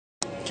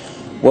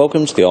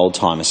Welcome to the Old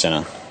Timer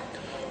Centre.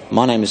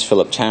 My name is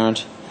Philip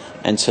Tarrant,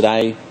 and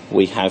today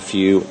we have for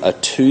you a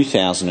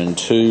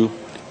 2002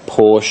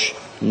 Porsche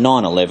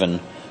 911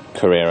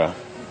 Carrera.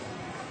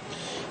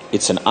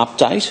 It's an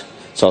update,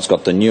 so it's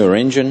got the newer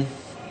engine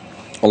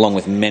along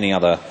with many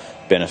other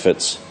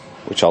benefits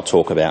which I'll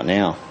talk about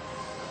now.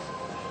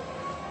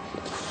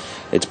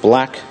 It's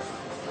black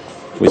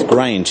with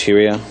grey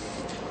interior.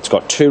 It's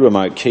got 2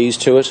 remote keys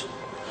to it.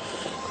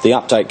 The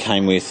update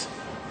came with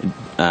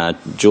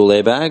dual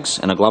airbags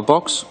and a glove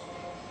box,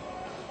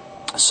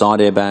 side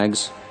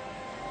airbags.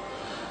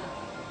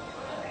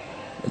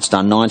 It's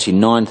done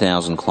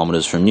 99,000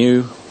 kilometres from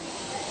new.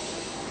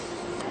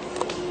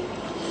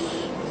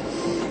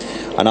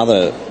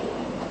 Another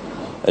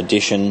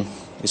addition,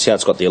 you see how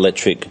it's got the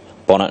electric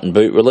bonnet and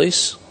boot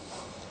release.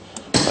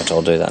 In fact,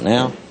 I'll do that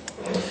now.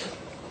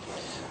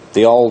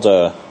 The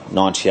older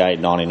 98,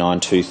 99,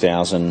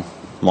 2000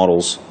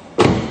 models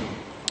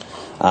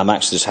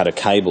actually just had a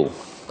cable.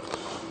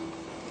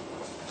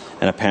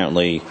 And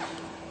apparently,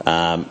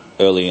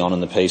 early on in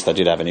the piece, they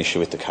did have an issue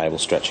with the cable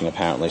stretching,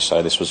 apparently,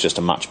 so this was just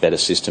a much better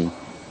system.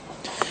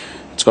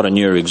 It's got a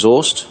newer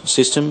exhaust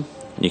system,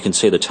 and you can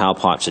see the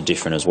tailpipes are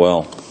different as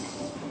well.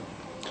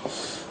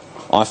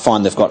 I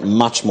find they've got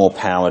much more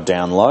power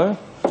down low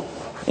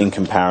in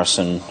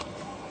comparison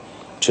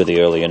to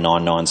the earlier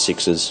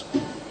 996s.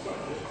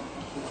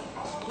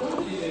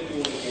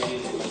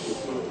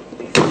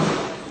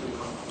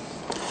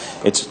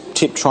 It's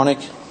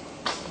Tiptronic.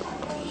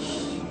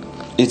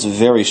 It's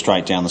very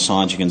straight down the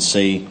sides. You can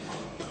see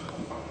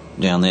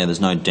down there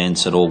there's no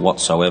dents at all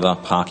whatsoever,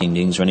 parking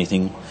dings or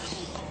anything.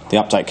 The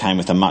update came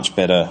with a much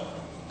better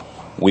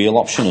wheel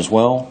option as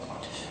well.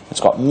 It's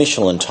got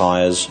Michelin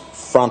tyres,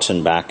 front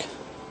and back.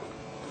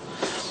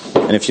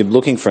 And if you're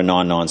looking for a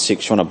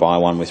 996, you want to buy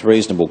one with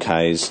reasonable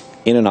Ks,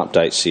 in an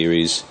update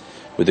series,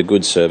 with a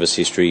good service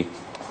history,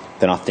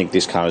 then I think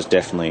this car is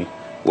definitely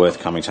worth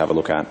coming to have a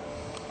look at.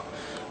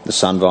 The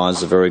sun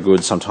visors are very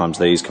good. Sometimes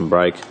these can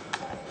break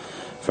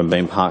from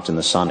being parked in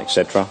the sun,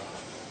 etc.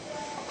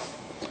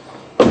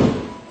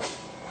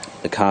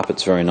 The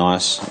carpet's very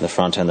nice, the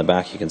front and the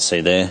back, you can see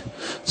there.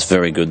 It's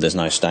very good, there's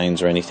no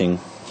stains or anything.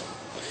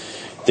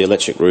 The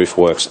electric roof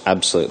works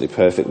absolutely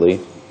perfectly,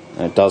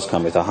 and it does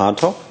come with a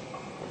hardtop.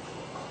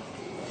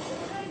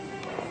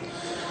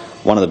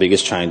 One of the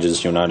biggest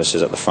changes you'll notice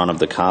is at the front of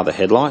the car, the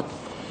headlight.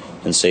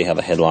 You can see how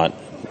the headlight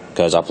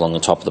goes up along the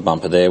top of the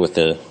bumper there. With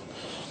the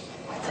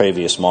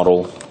previous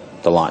model,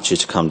 the lights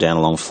used to come down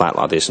along flat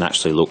like this and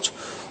actually looked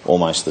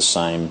almost the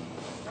same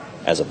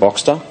as a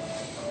Boxster.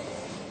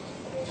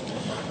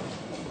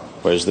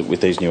 Whereas with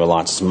these newer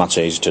lights, it's much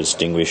easier to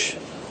distinguish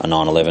a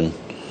 911.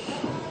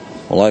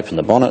 We'll open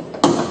the bonnet.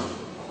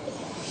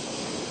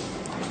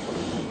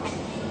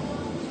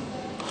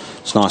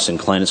 It's nice and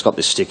clean. It's got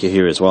this sticker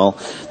here as well.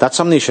 That's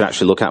something you should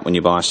actually look at when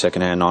you buy a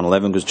second-hand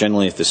 911, because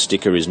generally if the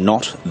sticker is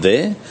not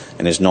there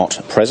and is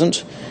not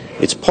present,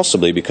 it's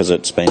possibly because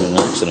it's been in an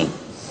accident.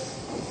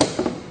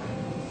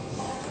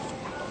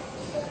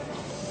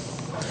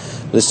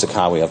 This is a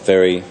car we are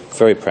very,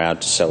 very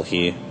proud to sell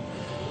here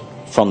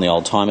from the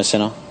Old Timer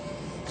Centre.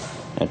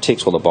 And it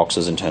ticks all the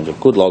boxes in terms of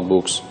good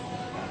logbooks,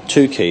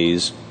 2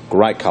 keys,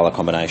 great colour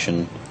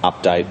combination,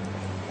 update,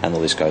 and the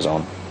list goes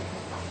on.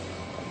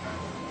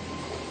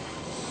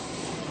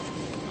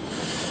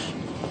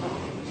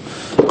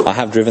 I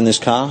have driven this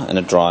car and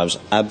it drives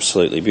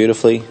absolutely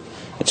beautifully.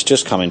 It's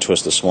just come into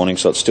us this morning,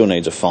 so it still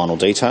needs a final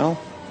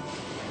detail.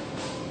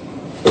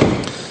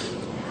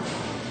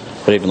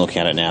 But even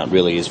looking at it now, it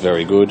really is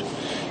very good.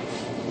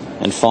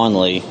 And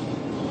finally,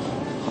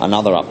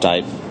 another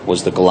update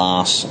was the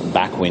glass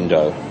back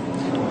window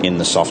in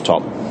the soft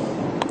top,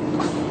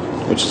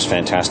 which is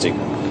fantastic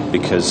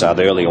because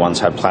the earlier ones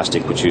had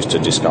plastic which used to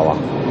discolour.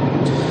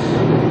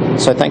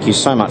 So thank you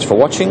so much for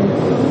watching,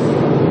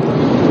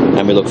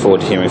 and we look forward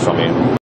to hearing from you.